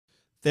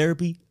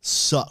Therapy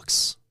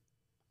sucks,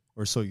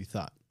 or so you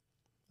thought.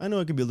 I know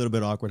it can be a little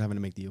bit awkward having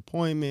to make the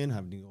appointment,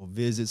 having to go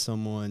visit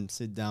someone,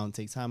 sit down,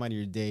 take time out of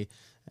your day.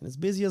 And as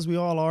busy as we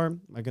all are,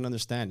 I can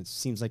understand it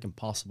seems like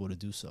impossible to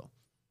do so.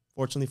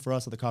 Fortunately for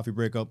us at the Coffee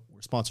Breakup,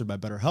 we're sponsored by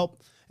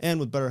BetterHelp.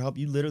 And with BetterHelp,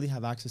 you literally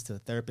have access to a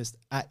therapist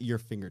at your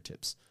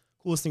fingertips.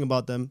 Coolest thing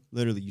about them,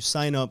 literally, you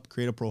sign up,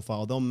 create a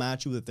profile, they'll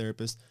match you with a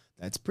therapist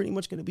that's pretty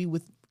much going to be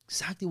with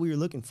exactly what you're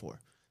looking for.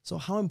 So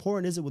how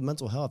important is it with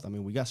mental health? I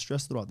mean, we got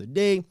stress throughout the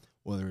day,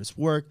 whether it's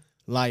work,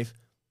 life,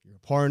 your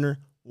partner,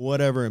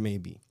 whatever it may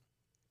be.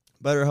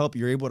 BetterHelp,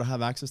 you're able to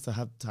have access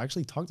to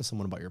actually talk to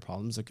someone about your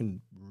problems that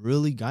can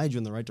really guide you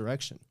in the right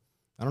direction.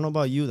 I don't know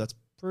about you, that's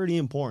pretty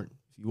important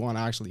if you want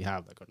to actually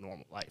have like a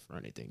normal life or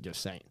anything, just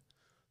saying.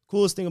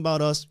 Coolest thing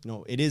about us,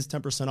 it is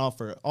 10% off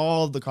for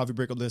all of the Coffee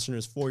Breakup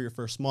listeners for your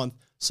first month.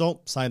 So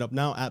sign up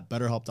now at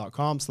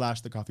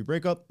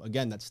betterhelp.com/thecoffeebreakup.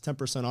 Again, that's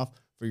 10% off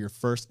for your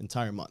first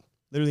entire month.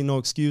 Literally no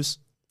excuse.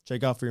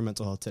 Check out for your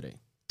mental health today.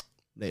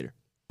 Later.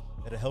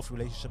 That a healthy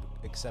relationship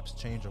accepts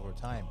change over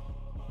time.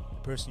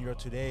 The person you are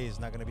today is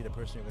not going to be the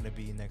person you're going to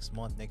be next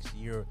month, next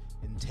year,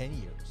 in 10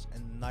 years.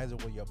 And neither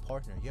will your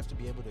partner. You have to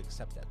be able to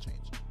accept that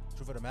change.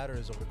 Truth of the matter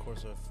is, over the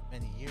course of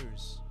many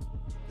years,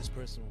 this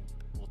person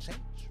will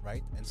change,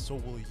 right? And so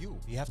will you.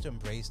 You have to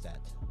embrace that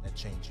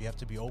change. You have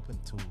to be open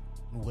to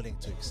and willing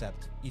to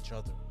accept each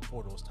other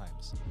for those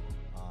times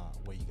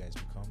where you guys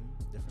become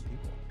different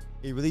people.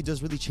 It really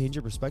does really change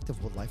your perspective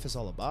of what life is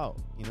all about,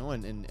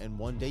 and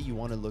one day you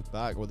want to look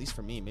back, or at least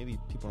for me, maybe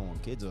people don't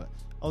want kids, but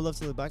I would love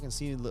to look back and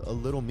see a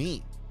little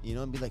me,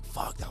 and be like,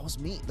 fuck, that was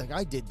me. Like,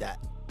 I did that.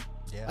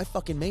 Yeah. I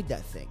fucking made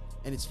that thing.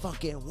 And it's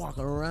fucking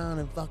walking around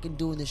and fucking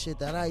doing the shit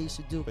that I used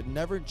to do. But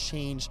never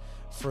change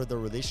for the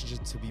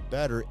relationship to be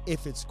better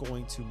if it's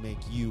going to make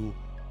you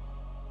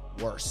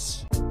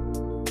worse.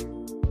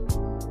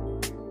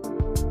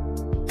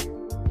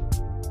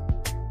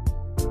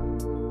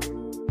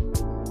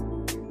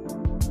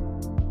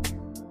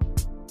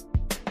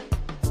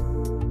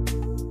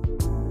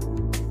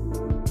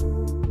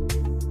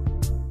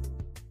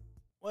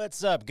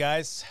 What's up,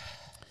 guys?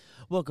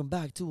 Welcome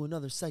back to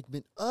another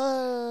segment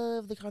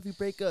of the Coffee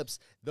Breakups.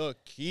 The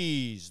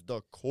keys,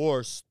 the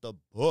course, the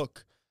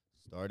book,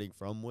 starting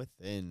from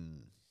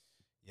within.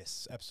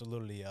 Yes,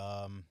 absolutely.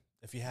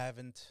 If you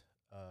haven't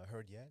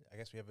heard yet, I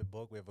guess we have a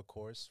book, we have a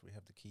course, we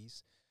have the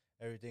keys.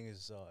 Everything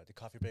is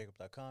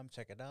thecoffeebreakup.com.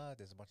 Check it out.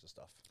 There's a bunch of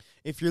stuff.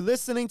 If you're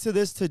listening to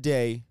this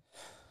today,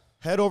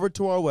 head over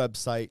to our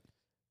website,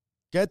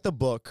 get the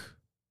book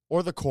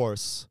or the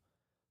course,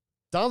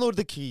 download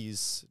the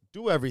keys,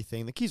 do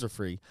everything. The keys are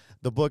free.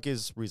 The book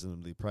is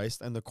reasonably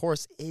priced, and the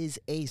course is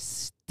a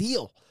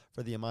steal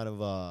for the amount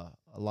of all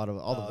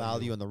the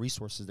value and the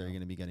resources that you're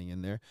going to be getting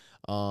in there.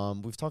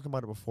 We've talked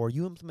about it before.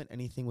 You implement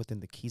anything within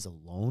the keys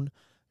alone,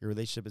 your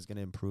relationship is going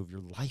to improve.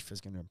 Your life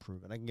is going to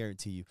improve, and I can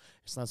guarantee you,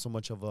 it's not so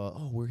much of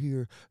we're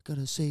here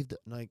gonna save the,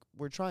 like,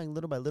 we're trying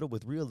little by little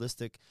with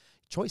realistic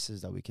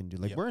choices that we can do.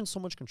 Like, we're in so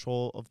much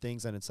control of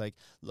things, and it's like,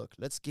 look,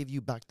 let's give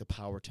you back the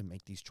power to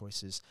make these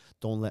choices.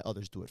 Don't let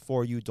others do it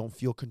for you. Don't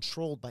feel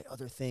controlled by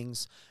other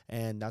things,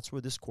 and that's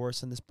where this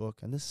course and this book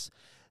and this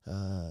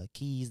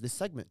keys, this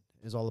segment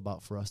is all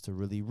about for us to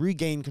really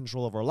regain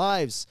control of our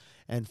lives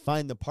and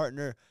find the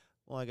partner.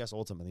 Well, I guess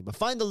ultimately, but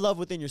find the love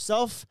within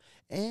yourself,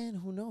 and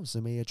who knows,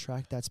 it may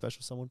attract that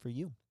special someone for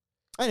you.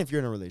 And if you're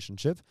in a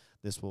relationship,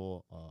 this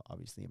will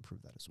obviously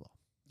improve that as well.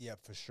 Yeah,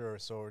 for sure.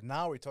 So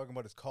now we're talking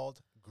about, it's called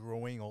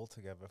Growing Old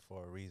Together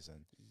for a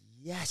reason.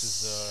 Yes.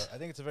 This is, I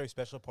think it's a very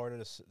special part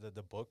of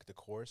the book, the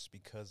course,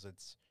 because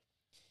it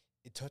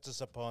touches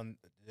upon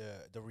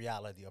the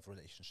reality of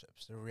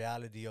relationships, the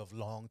reality of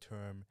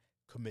long-term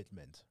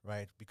commitment,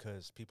 right?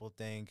 Because people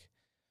think,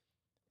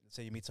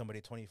 say you meet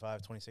somebody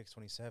 25, 26,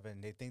 27,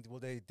 they think,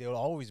 well, they'll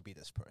always be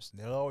this person.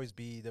 They'll always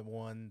be the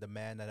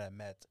man that I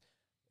met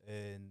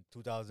in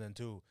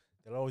 2002.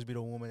 They'll always be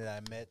the woman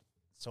that I met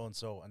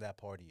so-and-so on that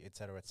party, et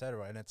cetera, et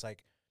cetera. And it's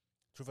like,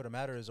 truth of the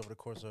matter is, over the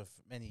course of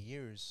many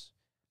years,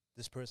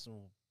 this person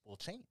will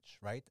change,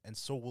 right? And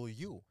so will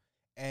you.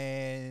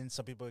 And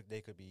some people,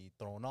 they could be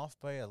thrown off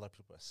by it. A lot of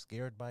people are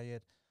scared by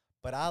it.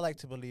 But I like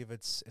to believe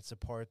it's a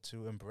part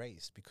to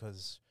embrace,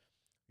 because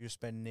you're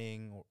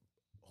spending,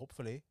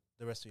 hopefully,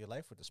 the rest of your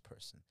life with this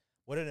person.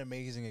 What an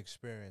amazing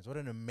experience. What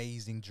an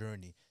amazing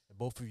journey. And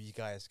both of you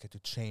guys get to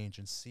change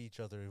and see each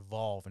other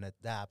evolve and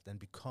adapt and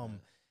become.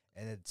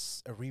 And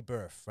it's a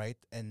rebirth, right?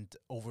 And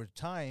over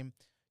time,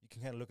 you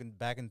can kind of look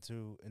back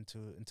into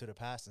the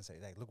past and say,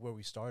 like, look where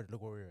we started,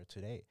 look where we are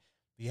today.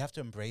 But you have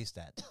to embrace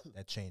that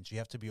change. You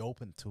have to be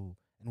open to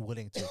and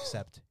willing to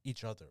accept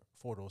each other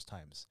for those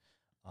times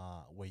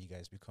where you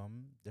guys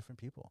become different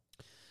people.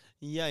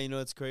 Yeah,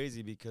 it's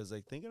crazy because,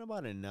 like, thinking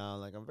about it now,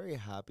 like, I'm very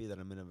happy that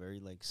I'm in a very,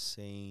 like,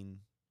 sane,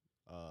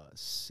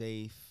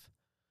 safe,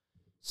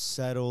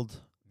 settled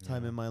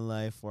time in my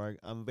life where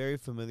I'm very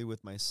familiar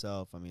with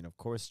myself. I mean, of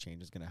course,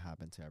 change is going to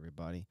happen to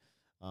everybody.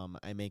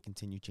 I may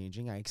continue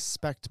changing. I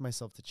expect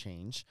myself to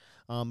change.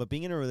 But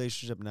being in a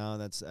relationship now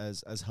that's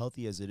as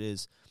healthy as it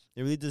is,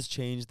 it really does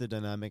change the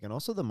dynamic and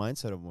also the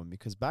mindset of one.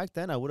 Because back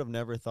then I would have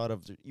never thought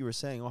of, you were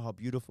saying, oh, how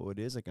beautiful it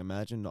is. Like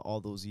imagine all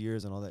those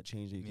years and all that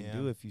change that you can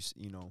do if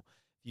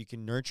you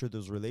can nurture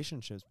those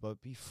relationships.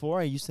 But before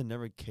I used to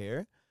never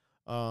care.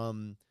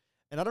 And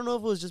I don't know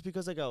if it was just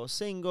because like I was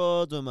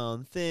single, doing my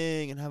own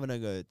thing and having a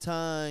good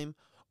time,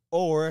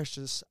 or it's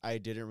just I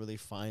didn't really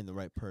find the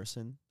right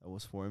person that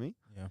was for me.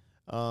 Yeah.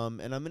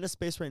 And I'm in a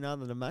space right now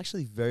that I'm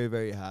actually very,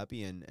 very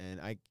happy and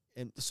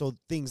so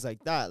things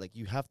like that, like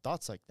you have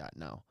thoughts like that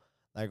now.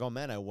 Like, oh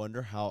man, I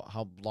wonder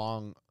how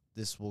long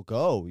this will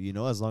go,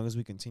 as long as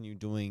we continue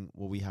doing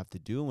what we have to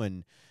do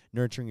and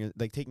nurturing it,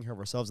 like taking care of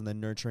ourselves and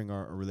then nurturing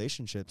our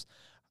relationships.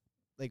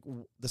 Like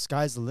the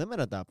sky's the limit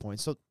at that point.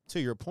 So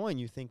to your point,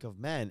 you think of,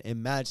 man,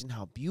 imagine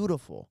how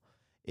beautiful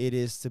it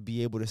is to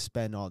be able to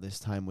spend all this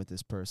time with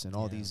this person,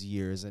 all these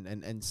years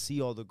and see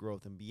all the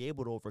growth and be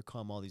able to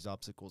overcome all these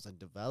obstacles and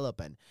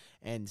develop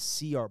and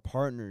see our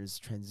partners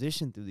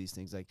transition through these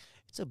things. Like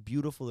it's a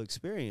beautiful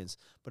experience,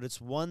 but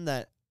it's one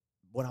that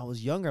when I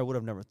was younger, I would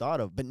have never thought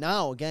of. But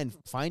now again,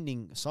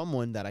 finding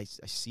someone that I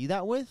see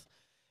that with,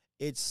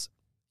 it's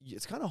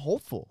kind of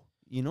hopeful.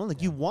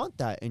 You want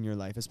that in your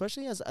life,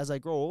 especially as I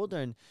grow older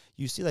and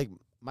you see like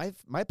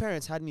my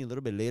parents had me a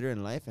little bit later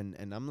in life and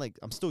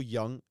I'm still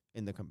young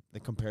in the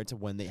compared to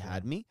when they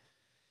had me.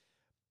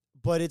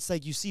 But it's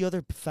like you see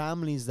other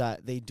families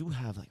that they do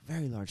have like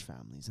very large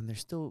families and they're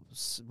still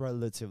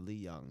relatively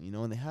young,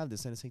 and they have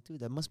this and it's like,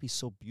 dude, that must be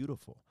so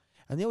beautiful.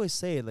 And they always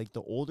say like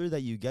the older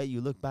that you get,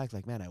 you look back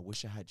like, man, I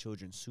wish I had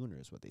children sooner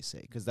is what they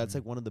say. Because that's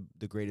like one of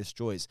the greatest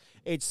joys.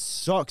 It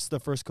sucks the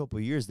first couple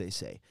of years, they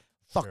say.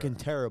 Fucking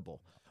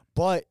terrible.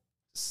 But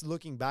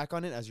looking back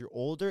on it as you're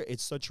older,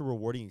 it's such a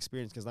rewarding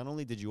experience because not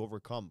only did you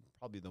overcome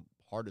probably the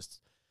hardest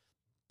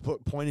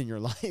point in your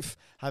life,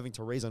 having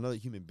to raise another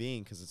human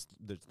being, because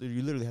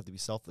you literally have to be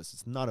selfless.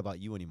 It's not about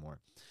you anymore.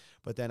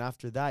 But then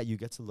after that, you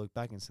get to look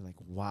back and say like,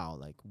 wow,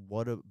 like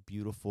what a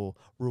beautiful,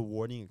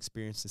 rewarding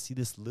experience to see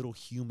this little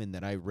human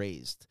that I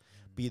raised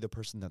be the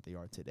person that they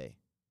are today.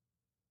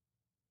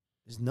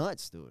 It's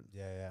nuts, dude.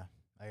 Yeah.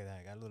 I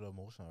got a little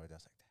emotional right there.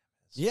 Like,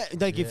 yeah,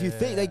 like if you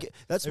think, like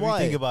that's why.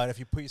 If you think about it, if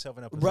you put yourself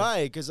in a position.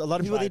 Right, because a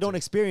lot of people, they don't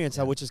experience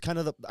that, which is kind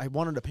of I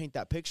wanted to paint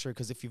that picture,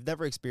 because if you've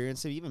never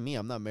experienced it, even me,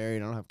 I'm not married,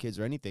 I don't have kids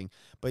or anything,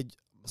 but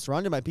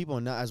surrounded by people,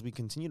 and now as we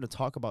continue to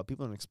talk about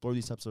people and explore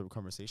these types of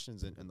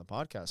conversations in the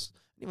podcast,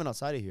 even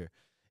outside of here,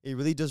 it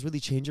really does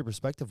change your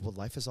perspective of what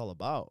life is all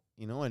about,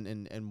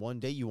 and one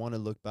day you want to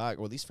look back,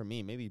 or at least for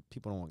me, maybe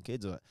people don't want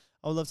kids, but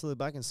I would love to look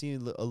back and see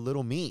a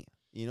little me,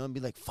 and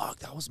be like, fuck,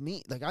 that was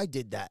me. Like, I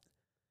did that.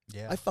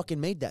 Yeah. I fucking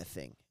made that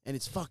thing. And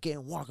it's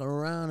fucking walking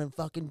around and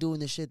fucking doing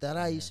the shit that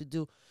I used to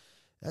do.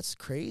 That's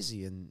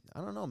crazy. And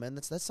I don't know, man.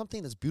 That's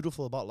something that's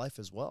beautiful about life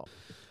as well.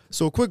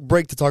 So a quick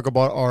break to talk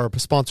about our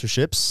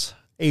sponsorships.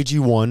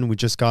 AG1, we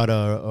just got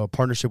a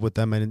partnership with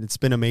them, and it's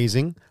been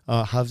amazing.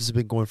 How's it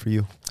been going for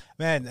you?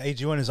 Man,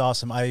 AG1 is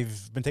awesome.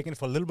 I've been taking it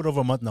for a little bit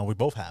over a month now. We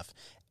both have.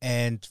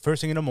 And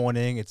first thing in the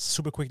morning, it's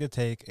super quick to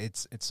take.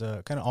 It's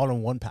a kind of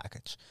all-in-one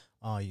package.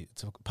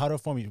 It's a powder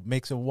form. You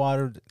mix it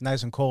water,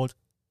 nice and cold.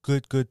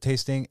 Good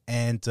tasting,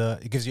 and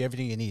it gives you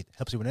everything you need.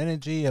 Helps you with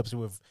energy, helps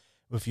you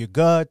with your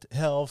gut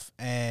health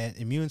and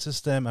immune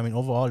system. I mean,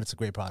 overall, it's a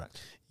great product.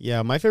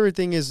 Yeah, my favorite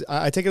thing is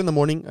I take it in the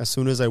morning as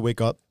soon as I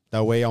wake up.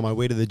 That way, on my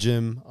way to the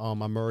gym,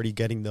 I'm already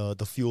getting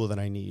the fuel that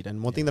I need.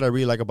 And one thing that I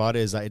really like about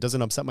it is that it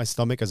doesn't upset my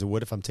stomach as it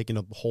would if I'm taking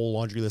a whole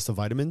laundry list of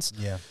vitamins.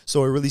 Yeah.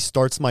 So it really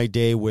starts my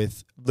day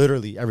with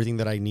literally everything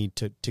that I need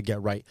to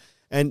get right.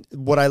 And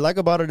what I like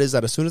about it is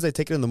that as soon as I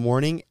take it in the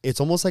morning, it's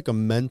almost like a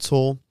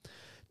mental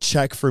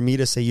check for me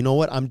to say, you know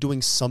what, I'm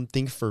doing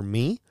something for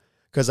me,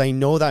 because I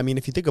know that, I mean,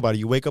 if you think about it,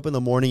 you wake up in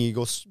the morning,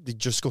 you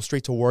just go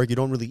straight to work, you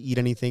don't really eat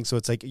anything, so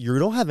it's like you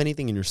don't have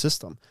anything in your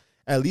system.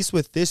 At least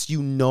with this,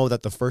 you know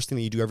that the first thing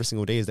that you do every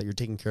single day is that you're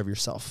taking care of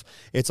yourself.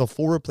 It's a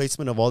full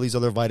replacement of all these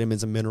other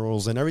vitamins and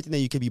minerals and everything that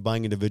you could be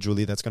buying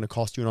individually that's going to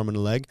cost you an arm and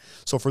a leg.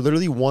 So for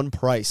literally one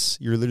price,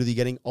 you're literally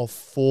getting a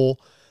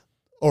full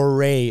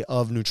array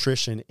of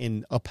nutrition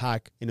in a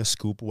pack, in a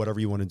scoop, whatever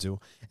you want to do.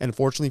 And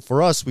fortunately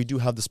for us, we do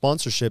have the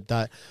sponsorship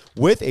that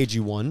with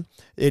AG1,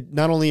 it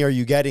not only are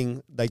you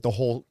getting like the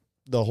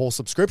whole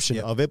subscription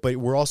of it, but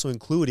we're also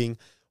including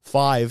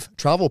 5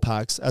 travel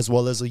packs as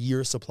well as a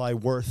year's supply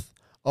worth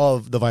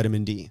of the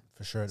vitamin D.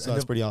 For sure. So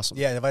that's pretty awesome.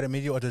 Yeah, the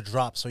vitamin D or the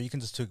drops. So you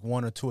can just take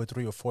 1 or 2 or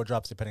 3 or 4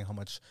 drops depending how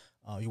much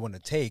you want to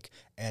take.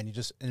 And you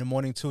just, in the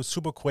morning too,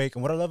 super quick.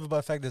 And what I love about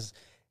the fact is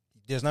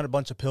there's not a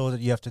bunch of pills that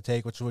you have to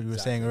take, which is what you were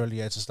saying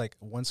earlier. It's just like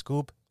 1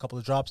 scoop, a couple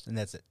of drops, and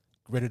that's it.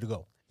 Ready to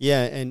go.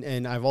 Yeah,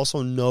 and I've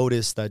also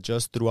noticed that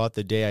just throughout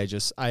the day,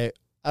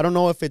 I don't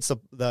know if it's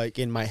like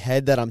in my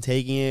head that I'm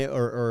taking it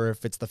or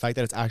if it's the fact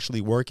that it's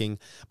actually working,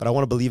 but I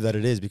want to believe that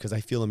it is because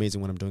I feel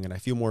amazing when I'm doing it. I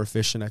feel more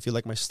efficient. I feel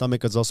like my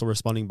stomach is also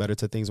responding better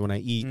to things when I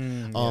eat.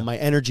 My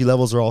energy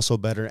levels are also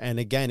better. And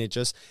again,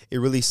 it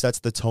really sets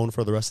the tone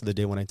for the rest of the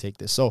day when I take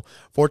this. So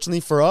fortunately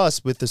for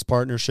us with this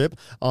partnership,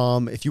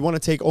 if you want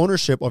to take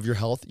ownership of your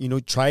health,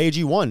 try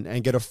AG1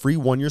 and get a free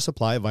 1-year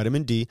supply of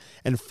vitamin D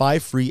and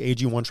 5 free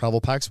AG1 travel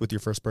packs with your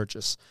first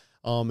purchase.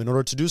 In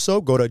order to do so,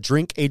 go to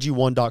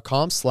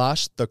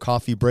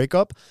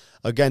drinkag1.com/thecoffeebreakup.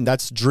 Again,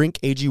 that's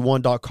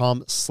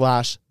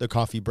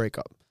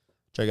drinkag1.com/thecoffeebreakup.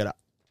 Check it out.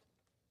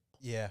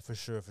 Yeah, for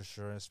sure.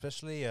 And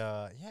especially,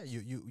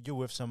 you're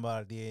with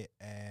somebody,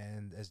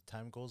 and as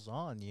time goes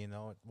on,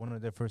 one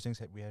of the first things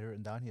that we had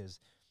written down here is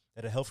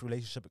that a healthy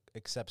relationship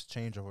accepts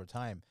change over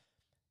time.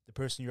 The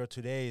person you are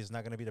today is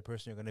not going to be the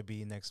person you're going to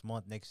be next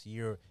month, next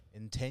year,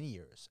 in 10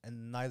 years,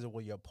 and neither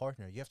will your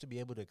partner. You have to be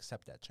able to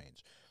accept that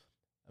change.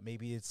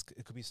 Maybe it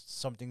could be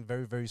something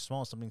very, very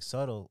small, something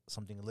subtle,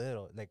 something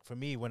little. Like for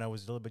me, when I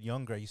was a little bit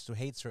younger, I used to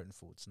hate certain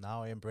foods.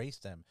 Now I embrace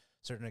them.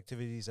 Certain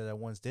activities that I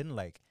once didn't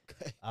like,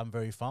 I'm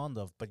very fond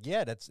of. But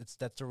yeah, that's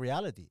the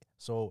reality.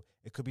 So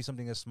it could be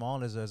something as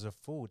small as a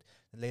food,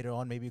 and later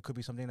on, maybe it could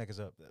be something like as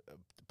a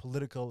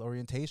political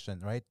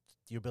orientation, right?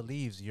 Your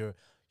beliefs, your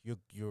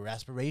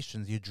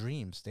aspirations, your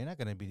dreams, they're not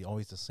going to be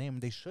always the same.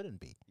 They shouldn't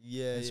be.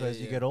 Yeah. And so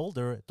as you get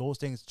older, those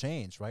things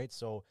change, right?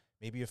 So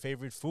maybe your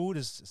favorite food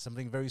is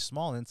something very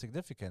small and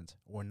insignificant,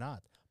 or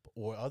not,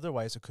 or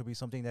otherwise it could be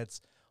something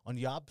that's on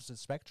the opposite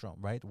spectrum,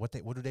 right? What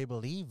do they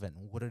believe in?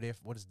 What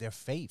is their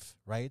faith,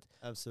 right?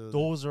 Absolutely.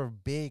 Those are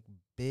big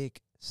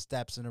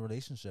steps in a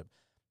relationship.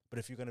 But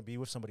if you're going to be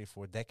with somebody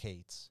for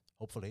decades,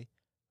 hopefully,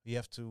 you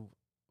have to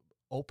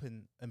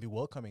open and be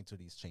welcoming to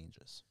these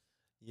changes.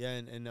 Yeah,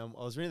 and I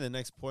was reading the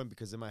next point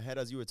because in my head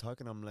as you were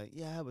talking, I'm like,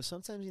 yeah, but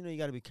sometimes you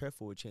got to be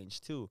careful with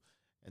change too.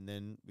 And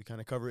then we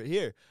kind of cover it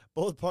here.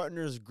 Both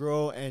partners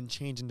grow and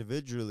change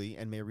individually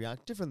and may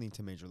react differently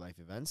to major life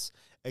events,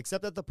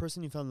 except that the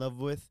person you fell in love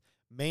with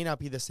may not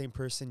be the same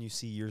person you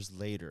see years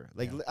later.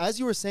 Like, as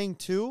you were saying,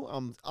 too,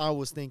 I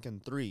was thinking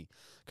 3.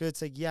 Because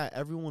it's like, yeah,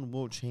 everyone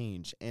will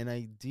change. And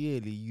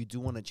ideally, you do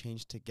want to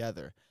change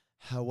together.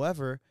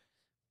 However,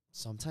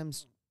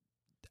 sometimes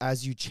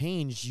as you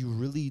change, you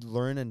really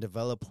learn and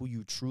develop who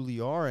you truly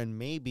are. And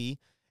maybe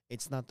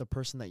it's not the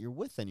person that you're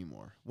with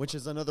anymore, which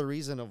is another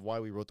reason of why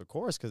we wrote the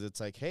course. Because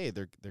it's like, hey,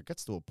 there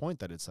gets to a point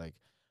that it's like,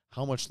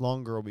 how much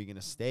longer are we going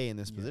to stay in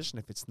this position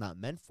if it's not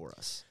meant for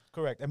us?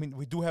 Correct. I mean,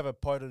 we do have a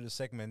part of the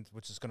segment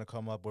which is going to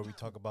come up where we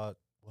talk about,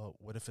 well,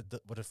 what if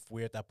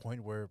we're at that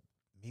point where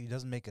maybe it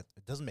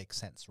doesn't make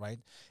sense, right?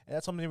 And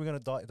that's something we're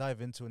going to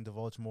dive into and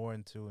divulge more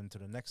into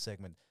the next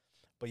segment.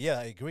 But yeah,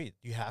 I agree.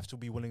 You have to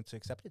be willing to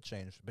accept the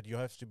change, but you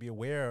have to be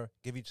aware,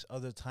 give each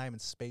other time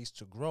and space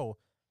to grow.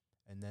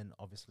 And then,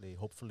 obviously,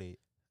 hopefully,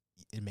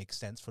 it makes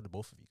sense for the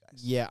both of you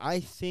guys. Yeah, I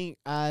think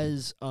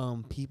as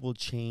people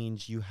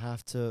change, you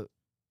have to.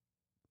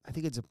 I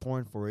think it's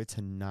important for it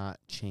to not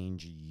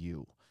change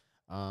you.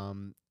 I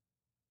mean,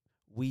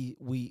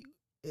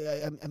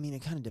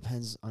 it kind of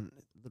depends on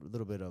a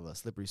little bit of a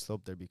slippery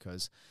slope there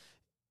because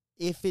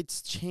if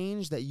it's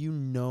change that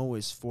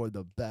is for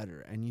the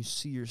better, and you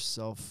see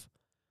yourself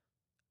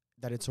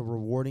that it's a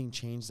rewarding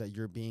change that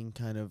you're being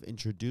kind of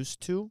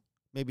introduced to.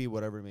 Maybe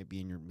whatever it may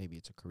be maybe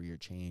it's a career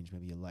change,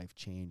 maybe a life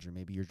change, or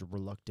maybe you're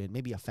reluctant,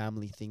 maybe a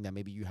family thing that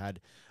maybe you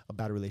had a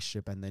bad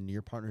relationship and then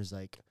your partner's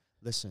like,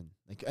 listen,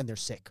 like, and they're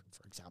sick,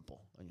 for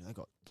example. And you're like,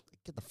 oh,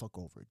 get the fuck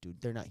over it,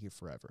 dude. They're not here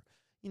forever.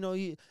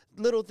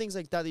 Little things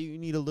like that you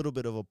need a little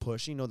bit of a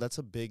push. That's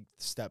a big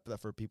step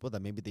that for people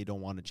that maybe they don't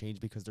want to change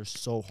because they're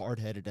so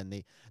hard-headed and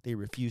they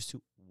refuse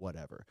to,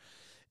 whatever.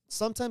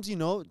 Sometimes,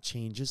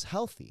 change is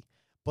healthy.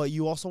 But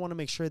you also want to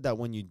make sure that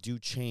when you do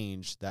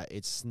change, that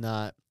it's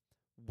not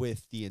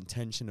with the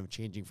intention of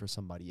changing for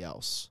somebody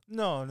else.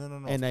 No.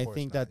 And I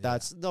think but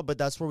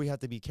that's where we have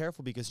to be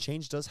careful because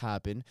change does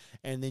happen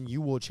and then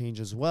you will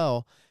change as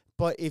well.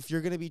 But if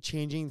you're going to be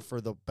changing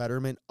for the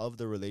betterment of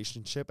the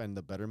relationship and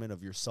the betterment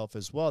of yourself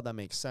as well, that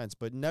makes sense.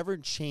 But never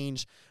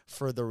change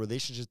for the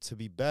relationship to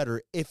be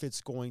better if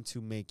it's going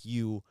to make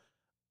you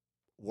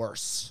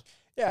worse.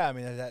 Yeah, I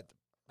mean,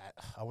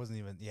 I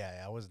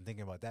wasn't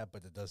thinking about that,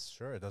 but it does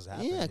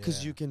happen. Yeah,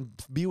 because you can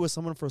be with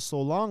someone for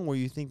so long where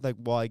you think like,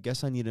 well, I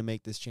guess I need to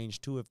make this change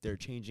too if they're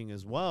changing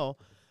as well.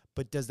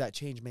 But does that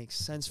change make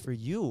sense for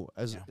you?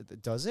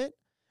 Does it?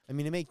 I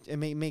mean, it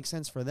may make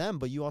sense for them,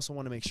 but you also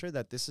want to make sure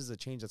that this is a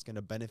change that's going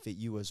to benefit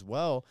you as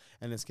well,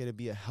 and it's going to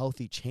be a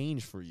healthy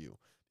change for you.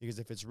 Because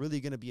if it's really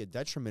going to be a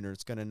detriment or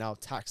it's going to now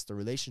tax the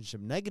relationship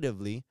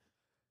negatively,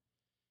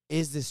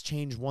 is this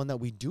change one that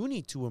we do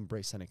need to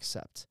embrace and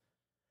accept?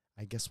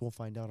 I guess we'll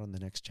find out on the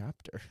next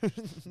chapter.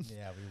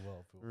 Yeah, we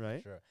will.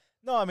 Right? Sure.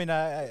 No, I mean,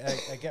 I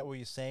get what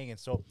you're saying. And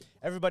so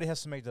everybody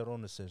has to make their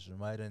own decision,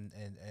 right? And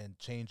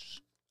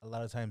change a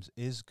lot of times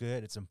is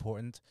good. It's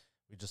important.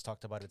 We just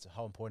talked about it,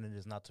 how important it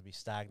is not to be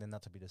stagnant,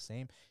 not to be the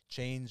same.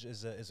 Change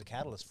is a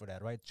catalyst for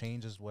that, right?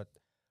 Change is what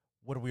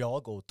we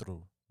all go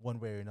through one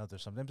way or another.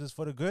 Sometimes it's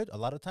for the good. A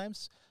lot of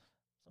times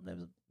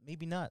sometimes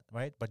maybe not,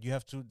 right? But you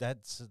have to.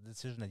 That's a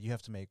decision that you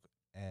have to make,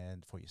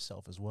 and for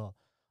yourself as well.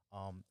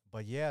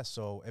 But yeah,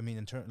 so I mean,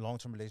 in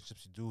long-term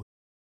relationships, you do.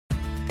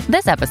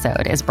 This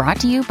episode is brought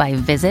to you by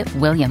Visit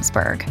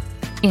Williamsburg.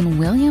 In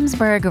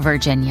Williamsburg,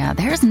 Virginia,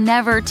 there's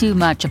never too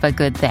much of a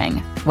good thing.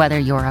 Whether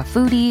you're a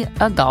foodie,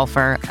 a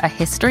golfer, a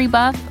history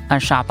buff, a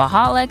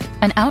shopaholic,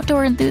 an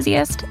outdoor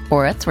enthusiast,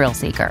 or a thrill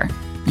seeker,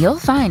 you'll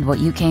find what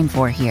you came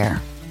for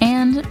here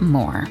and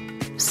more.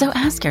 So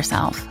ask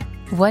yourself,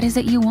 what is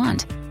it you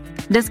want?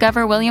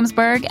 Discover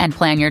Williamsburg and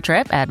plan your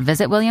trip at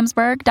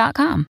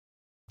visitwilliamsburg.com.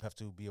 You have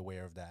to be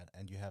aware of that,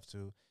 and you have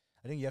to.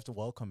 I think you have to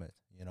welcome it.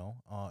 You know,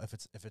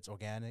 if it's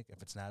organic,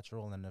 if it's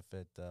natural, and if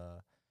it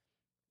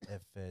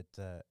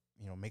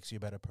makes you a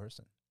better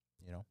person.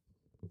 You know.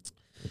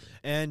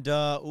 And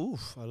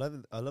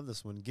I love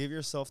this one. Give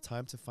yourself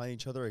time to find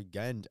each other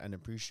again and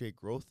appreciate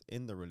growth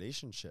in the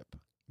relationship.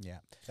 Yeah.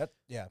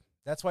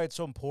 That's why it's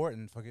so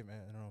important. Forgive me.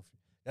 I don't know.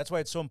 That's why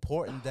it's so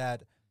important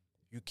that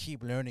you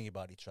keep learning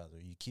about each other.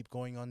 You keep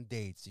going on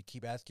dates. You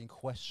keep asking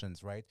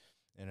questions, right?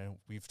 And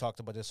we've talked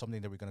about this,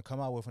 something that we're going to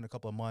come out with in a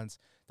couple of months.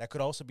 That could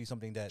also be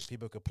something that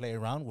people could play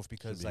around with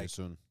because, like,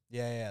 soon.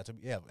 Yeah.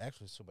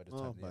 Actually, so by the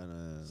time.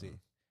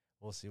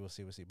 We'll see.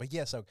 But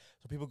yeah, so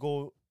people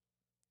go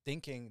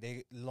thinking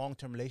they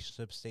long-term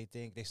relationships.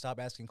 They stop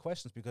asking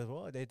questions because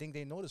they think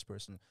they know this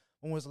person.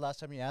 When was the last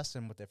time you asked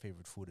them what their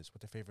favorite food is?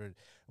 What their favorite,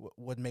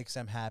 what makes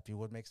them happy?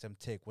 What makes them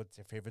tick? What's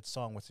their favorite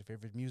song? What's their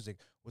favorite music?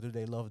 What do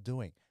they love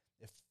doing?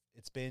 If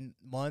it's been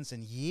months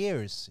and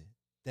years,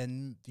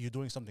 then you're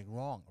doing something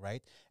wrong,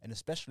 right? And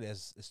especially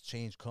as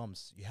change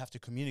comes, you have to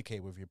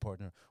communicate with your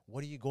partner.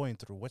 What are you going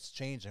through? What's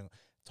changing?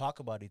 Talk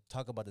about it.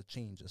 Talk about the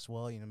change as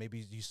well. You know,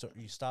 maybe you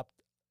stopped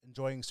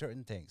enjoying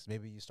certain things.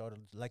 Maybe you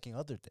started liking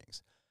other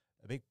things.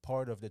 A big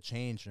part of the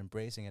change,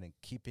 embracing it and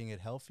keeping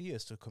it healthy,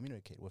 is to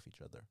communicate with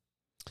each other.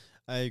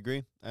 I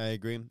agree.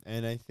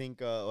 And I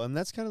think, and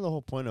that's kind of the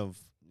whole point of,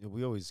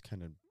 we always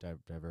kind of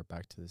divert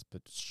back to this,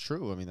 but it's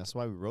true. I mean, that's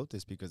why we wrote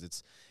this, because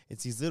it's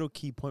these little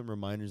key point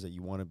reminders that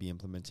you want to be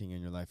implementing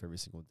in your life every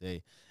single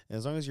day. And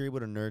as long as you're able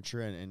to nurture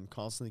and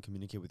constantly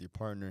communicate with your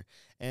partner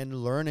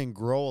and learn and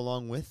grow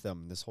along with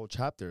them, this whole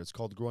chapter, it's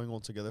called Growing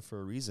Old Together for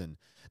a reason.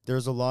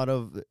 There's a lot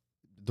of,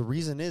 the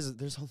reason is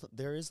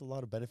there is a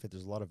lot of benefit,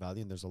 there's a lot of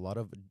value, and there's a lot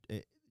of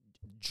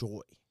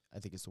joy. I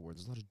think it's the word.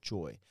 There's a lot of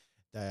joy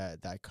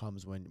that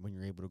comes when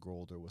you're able to grow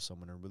older with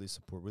someone and really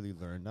support, really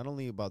learn not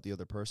only about the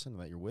other person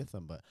that you're with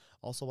them, but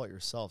also about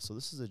yourself. So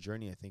this is a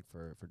journey, I think,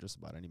 for just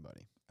about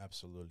anybody.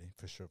 Absolutely,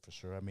 for sure.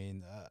 I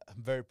mean,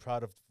 I'm very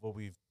proud of what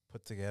we've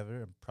put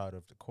together. I'm proud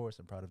of the course.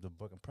 I'm proud of the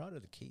book. I'm proud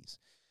of the keys.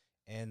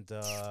 And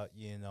I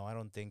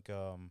don't think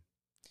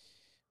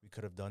we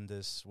could have done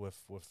this with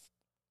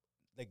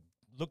like,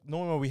 look,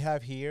 knowing what we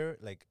have here.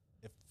 Like,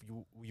 if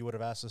you would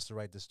have asked us to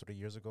write this 3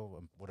 years ago,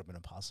 it would have been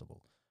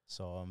impossible.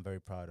 So I'm very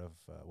proud of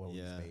what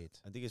we've made.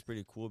 I think it's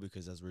pretty cool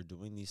because as we're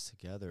doing these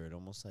together, it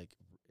almost like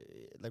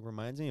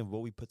reminds me of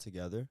what we put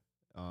together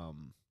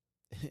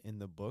in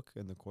the book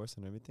and the course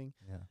and everything.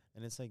 Yeah.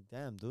 And it's like,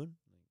 damn, dude,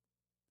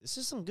 this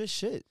is some good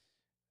shit.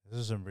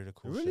 This is some really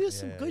cool shit. It really is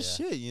some good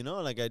shit, you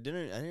know? Like, I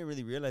didn't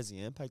really realize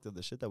the impact of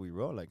the shit that we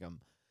wrote. Like, I'm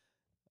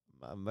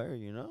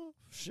very,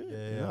 shit.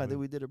 Yeah, I think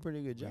we did a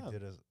pretty good job. We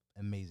did an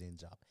amazing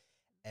job.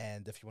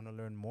 And if you want to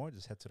learn more,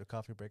 just head to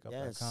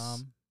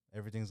thecoffeebreakup.com.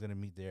 Everything's going to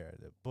be there.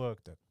 The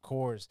book, the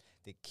course,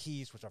 the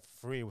keys, which are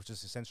free, which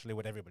is essentially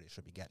what everybody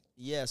should be getting.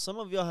 Yeah, some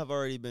of y'all have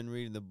already been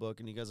reading the book,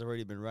 and you guys have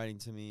already been writing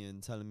to me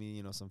and telling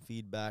me, some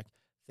feedback.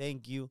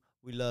 Thank you.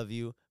 We love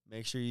you.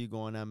 Make sure you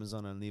go on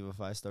Amazon and leave a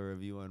 5-star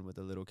review and with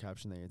a little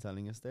caption that you're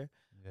telling us there.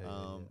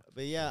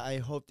 But yeah, I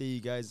hope that you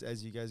guys,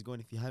 as you guys go,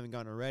 and if you haven't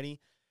gotten already,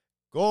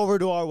 go over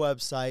to our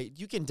website.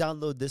 You can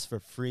download this for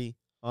free,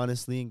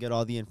 honestly, and get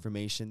all the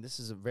information. This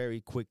is a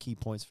very quick key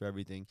points for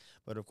everything.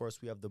 But, of course,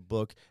 we have the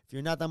book. If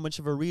you're not that much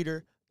of a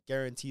reader,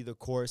 guarantee the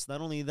course.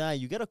 Not only that,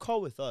 you get a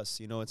call with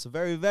us. It's a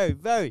very, very,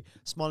 very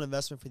small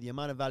investment for the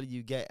amount of value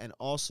you get, and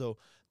also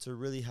to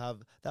really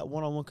have that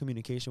one-on-one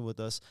communication with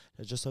us,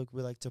 just like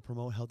we like to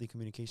promote healthy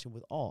communication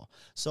with all.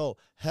 So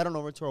head on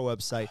over to our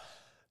website,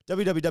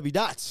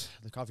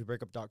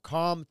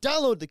 www.thecoffeebreakup.com.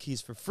 Download the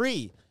keys for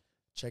free.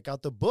 Check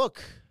out the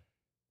book,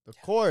 the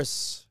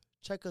course.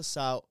 Check us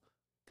out.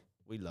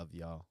 We love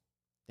y'all.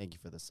 Thank you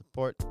for the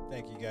support.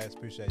 Thank you, guys.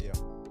 Appreciate you.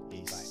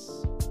 Peace. Bye.